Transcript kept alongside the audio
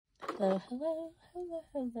Hello, hello, hello,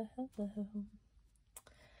 hello, hello.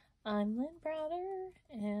 I'm Lynn Browder,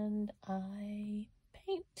 and I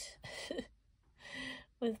paint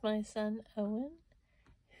with my son Owen,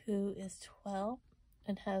 who is 12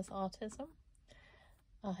 and has autism.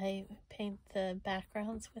 I paint the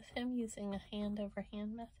backgrounds with him using a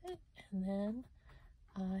hand-over-hand method, and then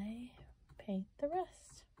I paint the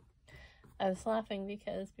rest. I was laughing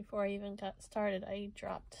because before I even got started, I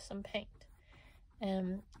dropped some paint.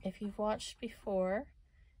 And if you've watched before,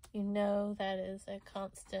 you know that is a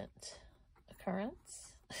constant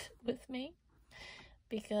occurrence with me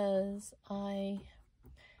because I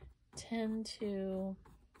tend to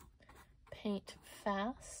paint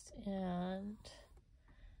fast and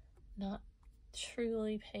not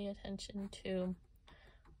truly pay attention to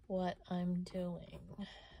what I'm doing.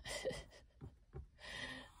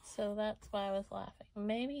 So that's why I was laughing.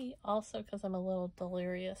 Maybe also because I'm a little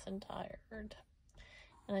delirious and tired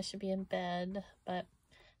and I should be in bed, but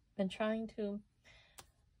I've been trying to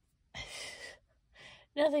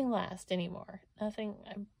nothing lasts anymore. Nothing.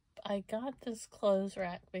 I got this clothes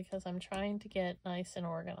rack because I'm trying to get nice and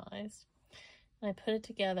organized, and I put it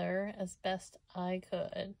together as best I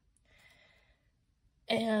could,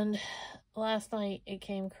 and last night it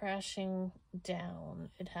came crashing down.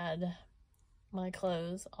 It had my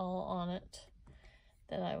clothes all on it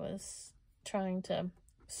that I was trying to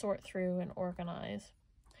sort through and organize,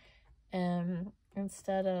 and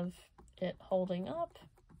instead of it holding up,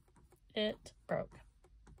 it broke.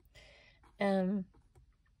 And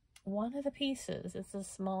one of the pieces, it's a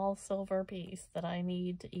small silver piece that I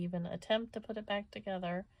need to even attempt to put it back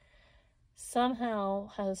together, somehow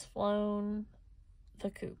has flown the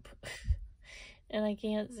coop and I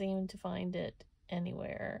can't seem to find it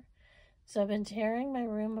anywhere. So I've been tearing my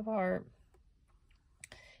room apart,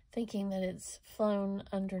 thinking that it's flown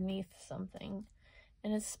underneath something,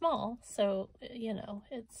 and it's small, so you know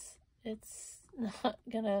it's not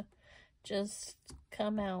gonna just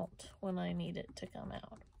come out when I need it to come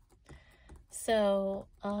out. So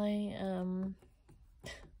I am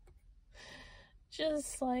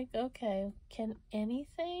just like, okay, can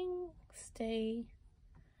anything stay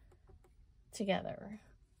together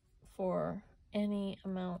for any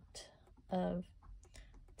amount of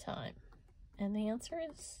time? And the answer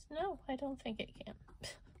is no, I don't think it can.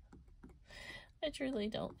 I truly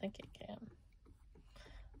don't think it can.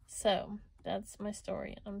 So that's my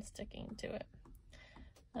story, and I'm sticking to it.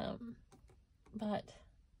 But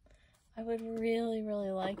I would really, really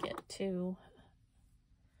like it to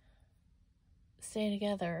stay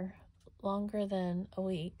together longer than a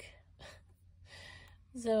week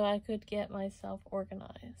so I could get myself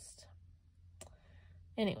organized.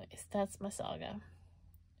 Anyways, that's my saga.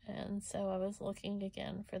 And so I was looking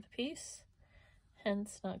again for the piece,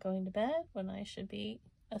 hence not going to bed when I should be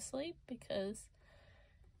asleep because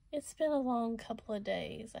it's been a long couple of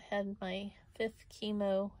days. I had my 5th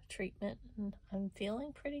chemo treatment and I'm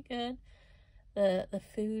feeling pretty good. The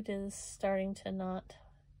food is starting to not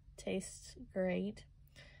taste great,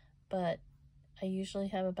 but I usually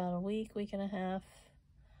have about a week and a half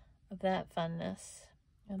of that funness,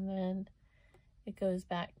 and then it goes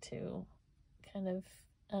back to kind of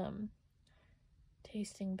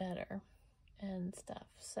tasting better and stuff.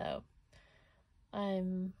 So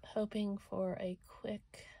I'm hoping for a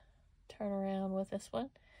quick turnaround with this one.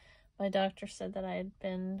 My doctor said that I had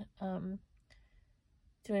been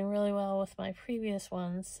doing really well with my previous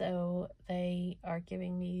ones, so they are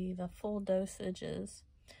giving me the full dosages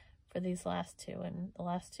for these last two, and the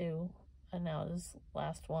last two now is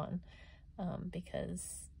last one,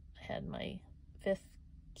 because I had my 5th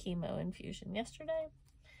chemo infusion yesterday,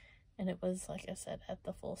 and it was, like I said, at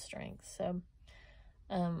the full strength. So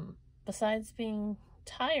besides being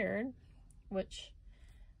tired, which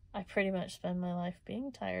I pretty much spend my life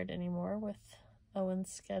being tired anymore with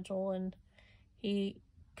Owen's schedule, and he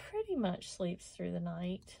pretty much sleeps through the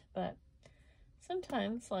night, but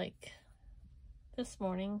sometimes, like this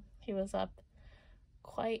morning, he was up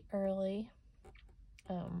quite early,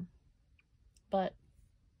 but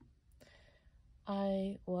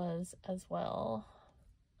I was as well.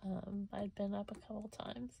 I'd been up a couple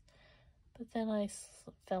times, but then I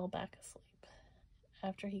fell back asleep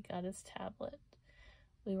after he got his tablet.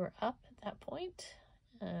 We were up at that point,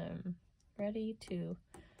 ready to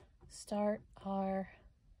start our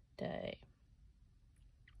day.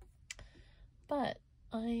 But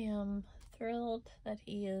I am thrilled that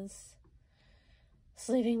he is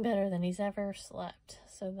sleeping better than he's ever slept.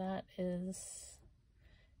 So that is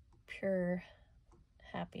pure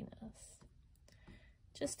happiness.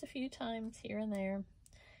 Just a few times here and there.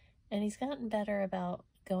 And he's gotten better about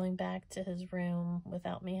going back to his room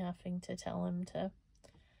without me having to tell him to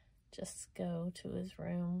just go to his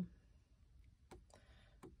room.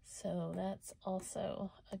 So that's also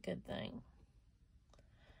a good thing.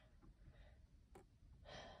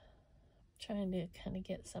 Trying to kind of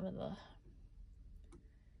get some of the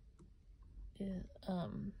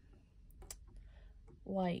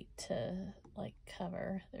white to like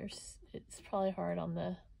cover. It's probably hard on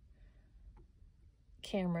the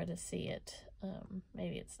camera to see it.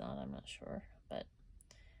 Maybe it's not, I'm not sure, but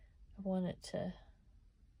I want it to,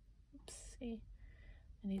 oops, see,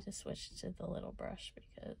 I need to switch to the little brush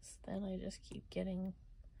because then I just keep getting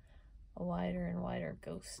a wider and wider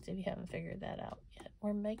ghost. If you haven't figured that out yet,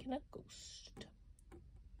 we're making a ghost.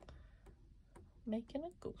 Making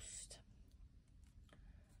a ghost.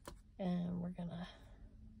 And we're gonna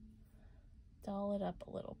doll it up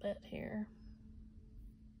a little bit here.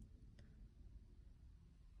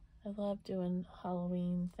 I love doing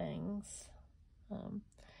Halloween things.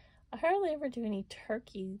 I hardly ever do any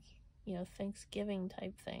turkey, Thanksgiving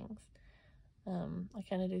type things. I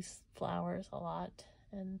kind of do flowers a lot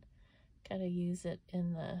and kind of use it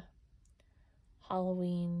in the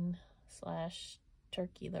Halloween /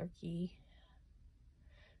 turkey lurkey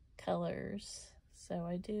colors. So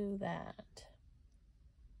I do that.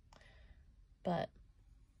 But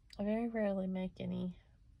I very rarely make any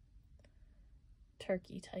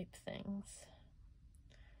turkey type things.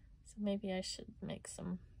 So maybe I should make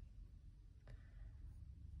some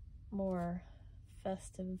more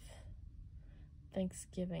festive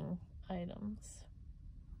Thanksgiving items.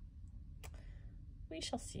 We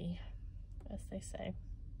shall see, as they say.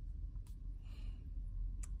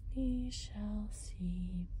 We shall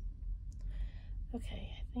see.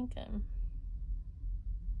 Okay, I think I'm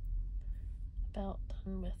about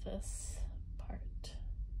done with this part.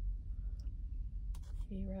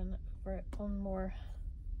 Maybe run over it one more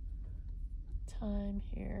time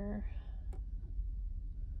here.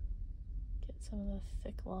 Get some of the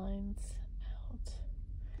thick lines out.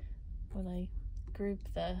 When I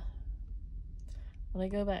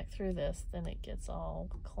go back through this, then it gets all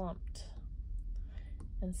clumped.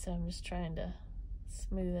 And so I'm just trying to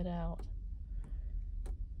smooth it out.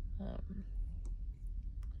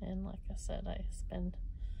 And like I said, I spend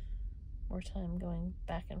more time going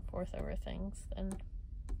back and forth over things than,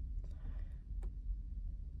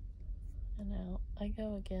 and out I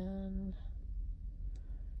go again.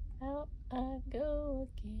 Out I go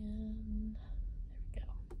again. There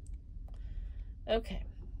we go. Okay.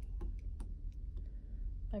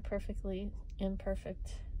 My perfectly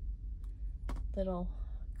imperfect little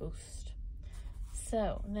ghost.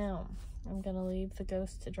 So now I'm gonna leave the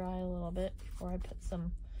ghost to dry a little bit before I put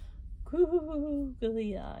some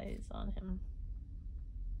googly eyes on him.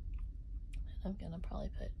 And I'm gonna probably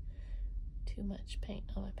put too much paint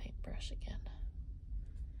on my paintbrush again,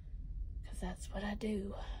 because that's what I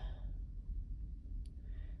do.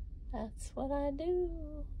 That's what I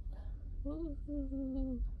do.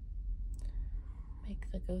 Ooh.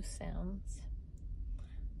 Make the ghost sounds.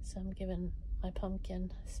 So I'm giving my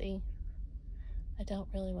pumpkin, see, I don't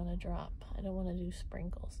really want to drop. I don't want to do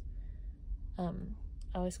sprinkles.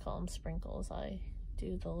 I always call them sprinkles. I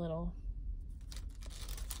do the little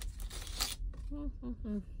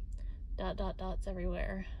dots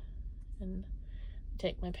everywhere, and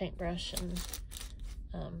take my paintbrush and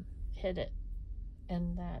hit it,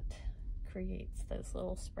 and that creates those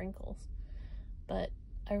little sprinkles. But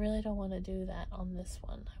I really don't want to do that on this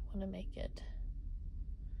one. I want to make it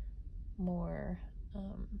more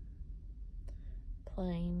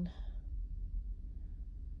plain.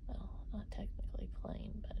 Well, not technically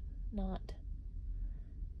plain, but not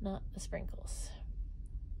the sprinkles.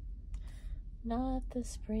 Not the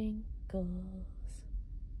sprinkles.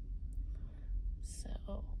 So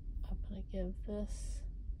I'm gonna give this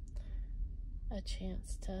a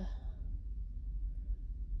chance to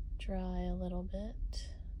dry a little bit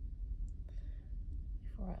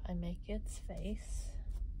before I make its face.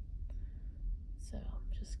 So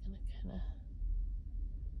I'm just gonna kind of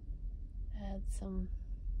add some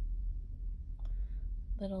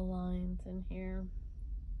little lines in here,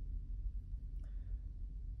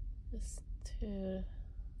 just to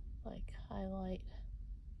like highlight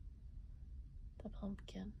the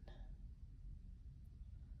pumpkin.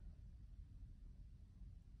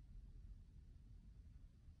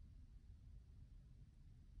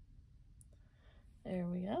 There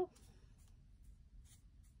we go.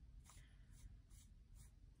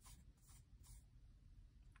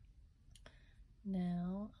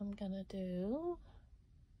 Now I'm gonna do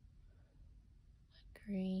a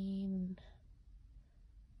green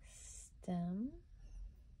stem.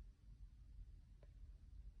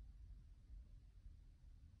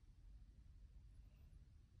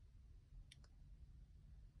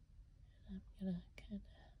 gonna kind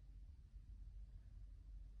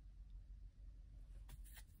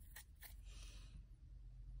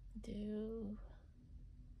of do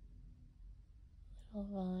a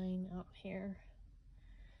little vine out here.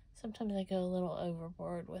 Sometimes I go a little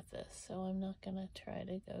overboard with this, so I'm not gonna try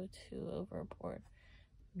to go too overboard.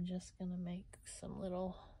 I'm just gonna make some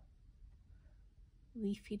little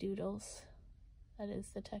leafy doodles. That is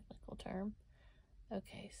the technical term.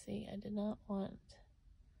 Okay, see, I did not want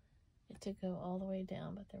it to go all the way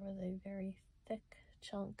down, but there was a very thick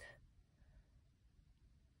chunk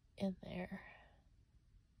in there.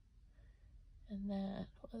 And that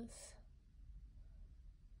was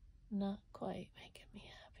not quite making me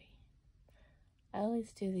happy. I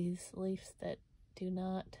always do these leaves that do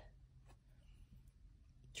not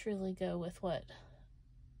truly go with what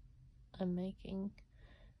I'm making.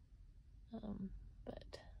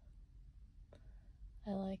 But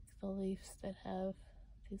I like the leaves that have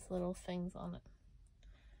these little things on it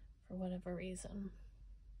for whatever reason.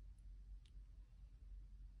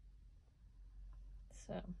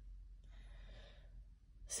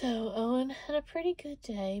 So Owen had a pretty good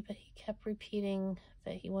day, but he kept repeating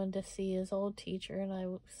that he wanted to see his old teacher, and I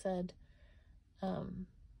said,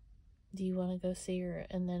 do you want to go see her?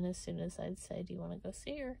 And then as soon as I'd say, do you want to go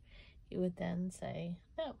see her? He would then say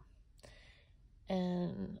no.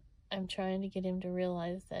 And I'm trying to get him to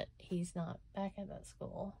realize that he's not back at that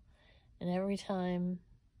school. And every time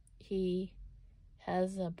he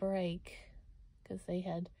has a break, because they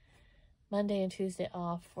had Monday and Tuesday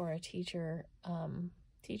off for a teacher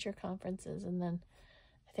conferences, and then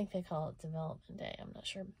I think they call it development day, I'm not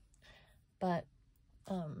sure. But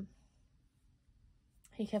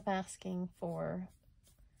he kept asking for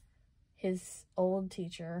his old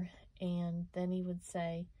teacher, and then he would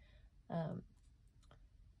say,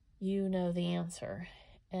 you know the answer.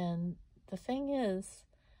 And the thing is,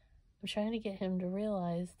 I'm trying to get him to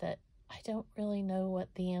realize that I don't really know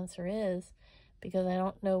what the answer is, because I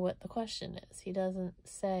don't know what the question is. He doesn't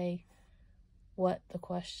say what the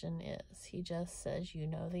question is. He just says, you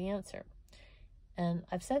know the answer. And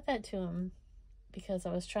I've said that to him because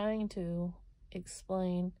I was trying to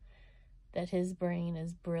explain that his brain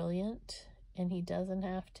is brilliant and he doesn't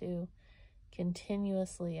have to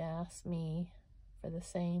continuously ask me for the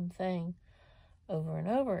same thing over and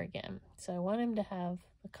over again. So I want him to have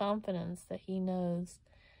the confidence that he knows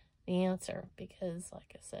the answer, because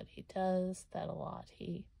like I said, he does that a lot.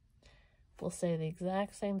 He will say the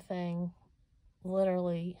exact same thing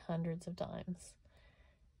literally hundreds of times,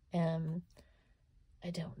 and I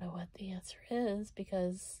don't know what the answer is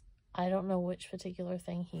because I don't know which particular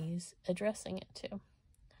thing he's addressing it to.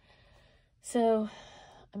 So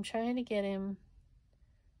I'm trying to get him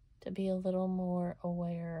to be a little more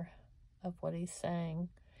aware of what he's saying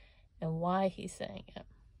and why he's saying it.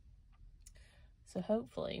 So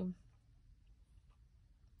hopefully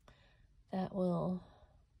that will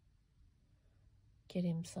get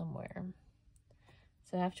him somewhere.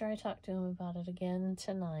 So after I talked to him about it again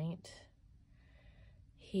tonight,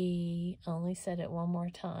 he only said it one more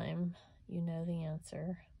time, you know the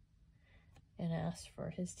answer, and asked for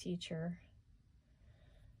his teacher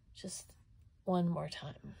just one more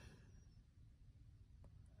time.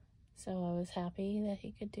 So I was happy that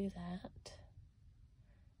he could do that.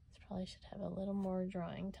 Probably should have a little more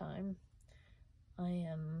drawing time. I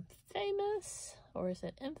am famous, or is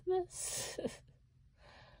it infamous,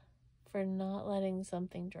 for not letting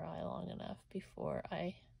something dry long enough before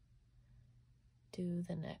I do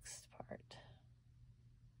the next part.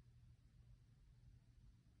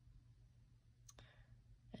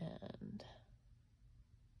 And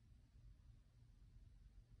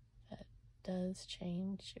that does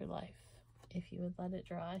change your life if you would let it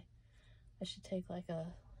dry. I should take like a,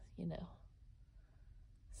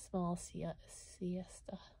 small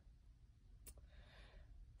siesta.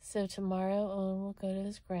 So tomorrow Owen will go to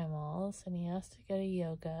his grandma's, and he has to go to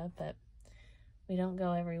yoga, but we don't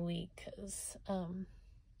go every week because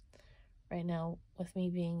right now with me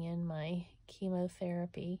being in my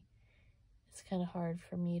chemotherapy, it's kind of hard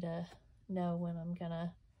for me to know when I'm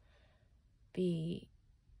gonna be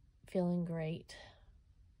feeling great.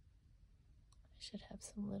 I should have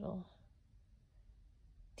some little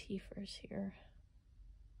teethers here.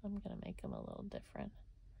 I'm gonna make them a little different.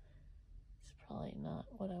 It's probably not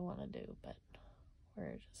what I want to do, but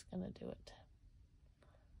we're just gonna do it.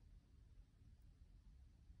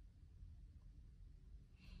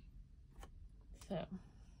 So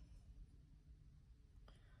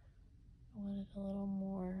I wanted a little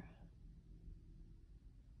more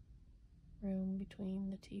room between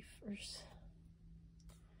the teethers.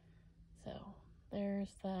 So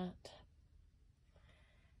there's that.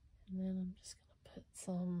 And then I'm just going to put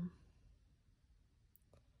some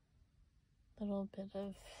little bit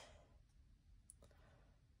of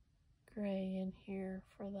gray in here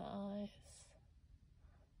for the eyes.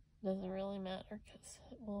 Doesn't really matter because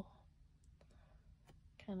it will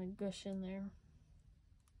kind of gush in there.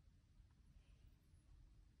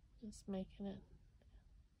 Just making it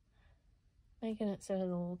so it has a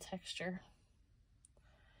little texture.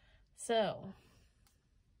 So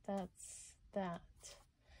that's that.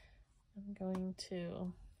 I'm going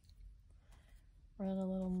to run a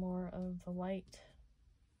little more of the white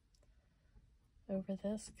over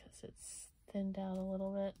this because it's thinned out a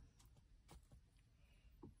little bit.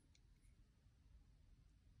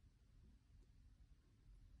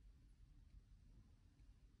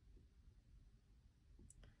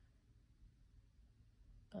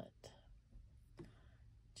 But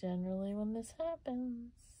generally when this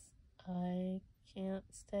happens, I can't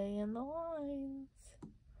stay in the lines.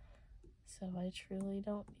 So I truly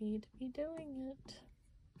don't need to be doing it.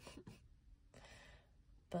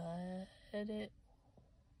 But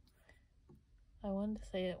I wanted to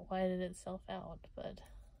say it whited itself out, but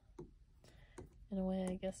in a way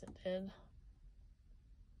I guess it did.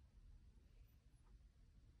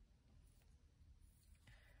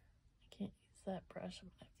 I can't use that brush. I'm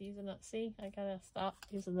gonna have to use it. See, I gotta stop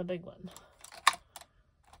using the big one.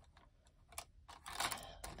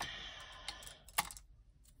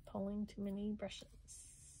 Pulling too many brushes.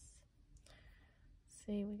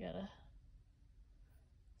 See, we gotta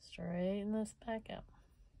straighten this back up.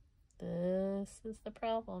 This is the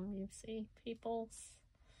problem, you see, peoples.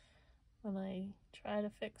 When I try to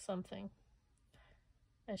fix something,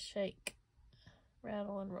 I shake,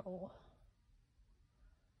 rattle, and roll.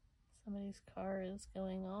 Somebody's car is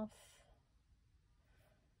going off.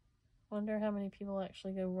 Wonder how many people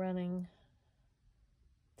actually go running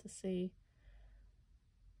to see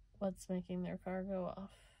what's making their car go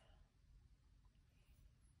off.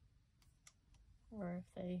 Or if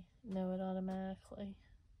they know it automatically.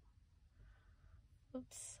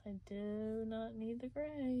 Oops, I do not need the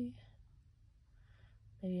gray.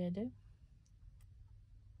 Maybe I do.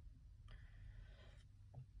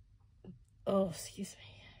 Oh, excuse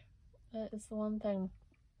me. That is the one thing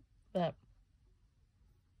that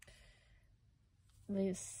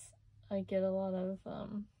I get a lot of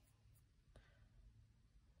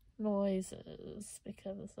noises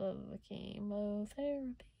because of the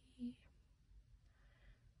chemotherapy.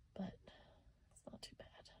 But it's not too bad.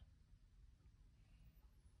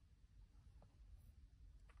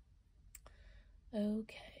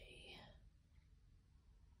 Okay.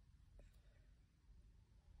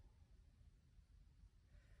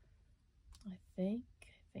 I think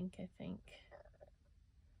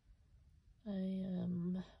I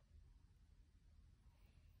am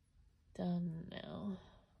done now.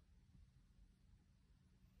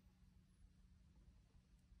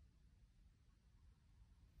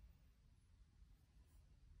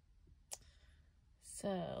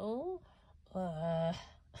 So,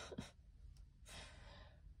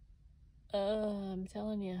 I'm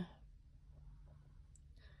telling you,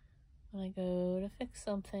 when I go to fix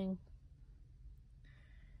something,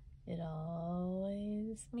 it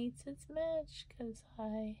always meets its match because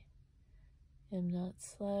I am not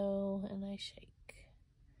slow and I shake.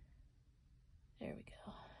 There we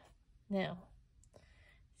go. Now,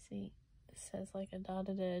 see, it says like a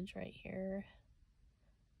dotted edge right here.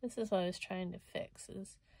 This is what I was trying to fix,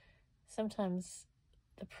 is sometimes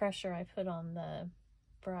the pressure I put on the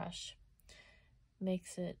brush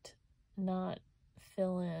makes it not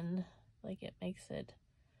fill in, like it makes it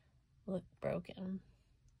look broken.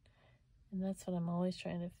 And that's what I'm always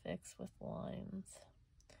trying to fix with lines.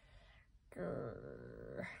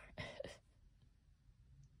 Grrr.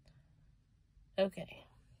 Okay.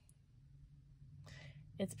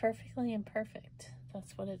 It's perfectly imperfect.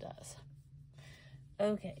 That's what it does.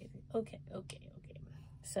 Okay.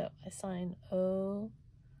 So I sign O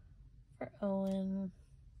for Owen,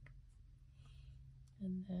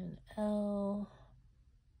 and then L,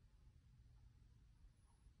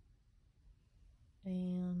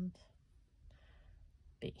 and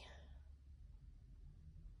B.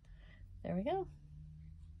 There we go.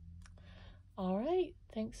 All right.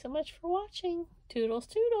 Thanks so much for watching. Toodles,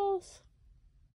 toodles.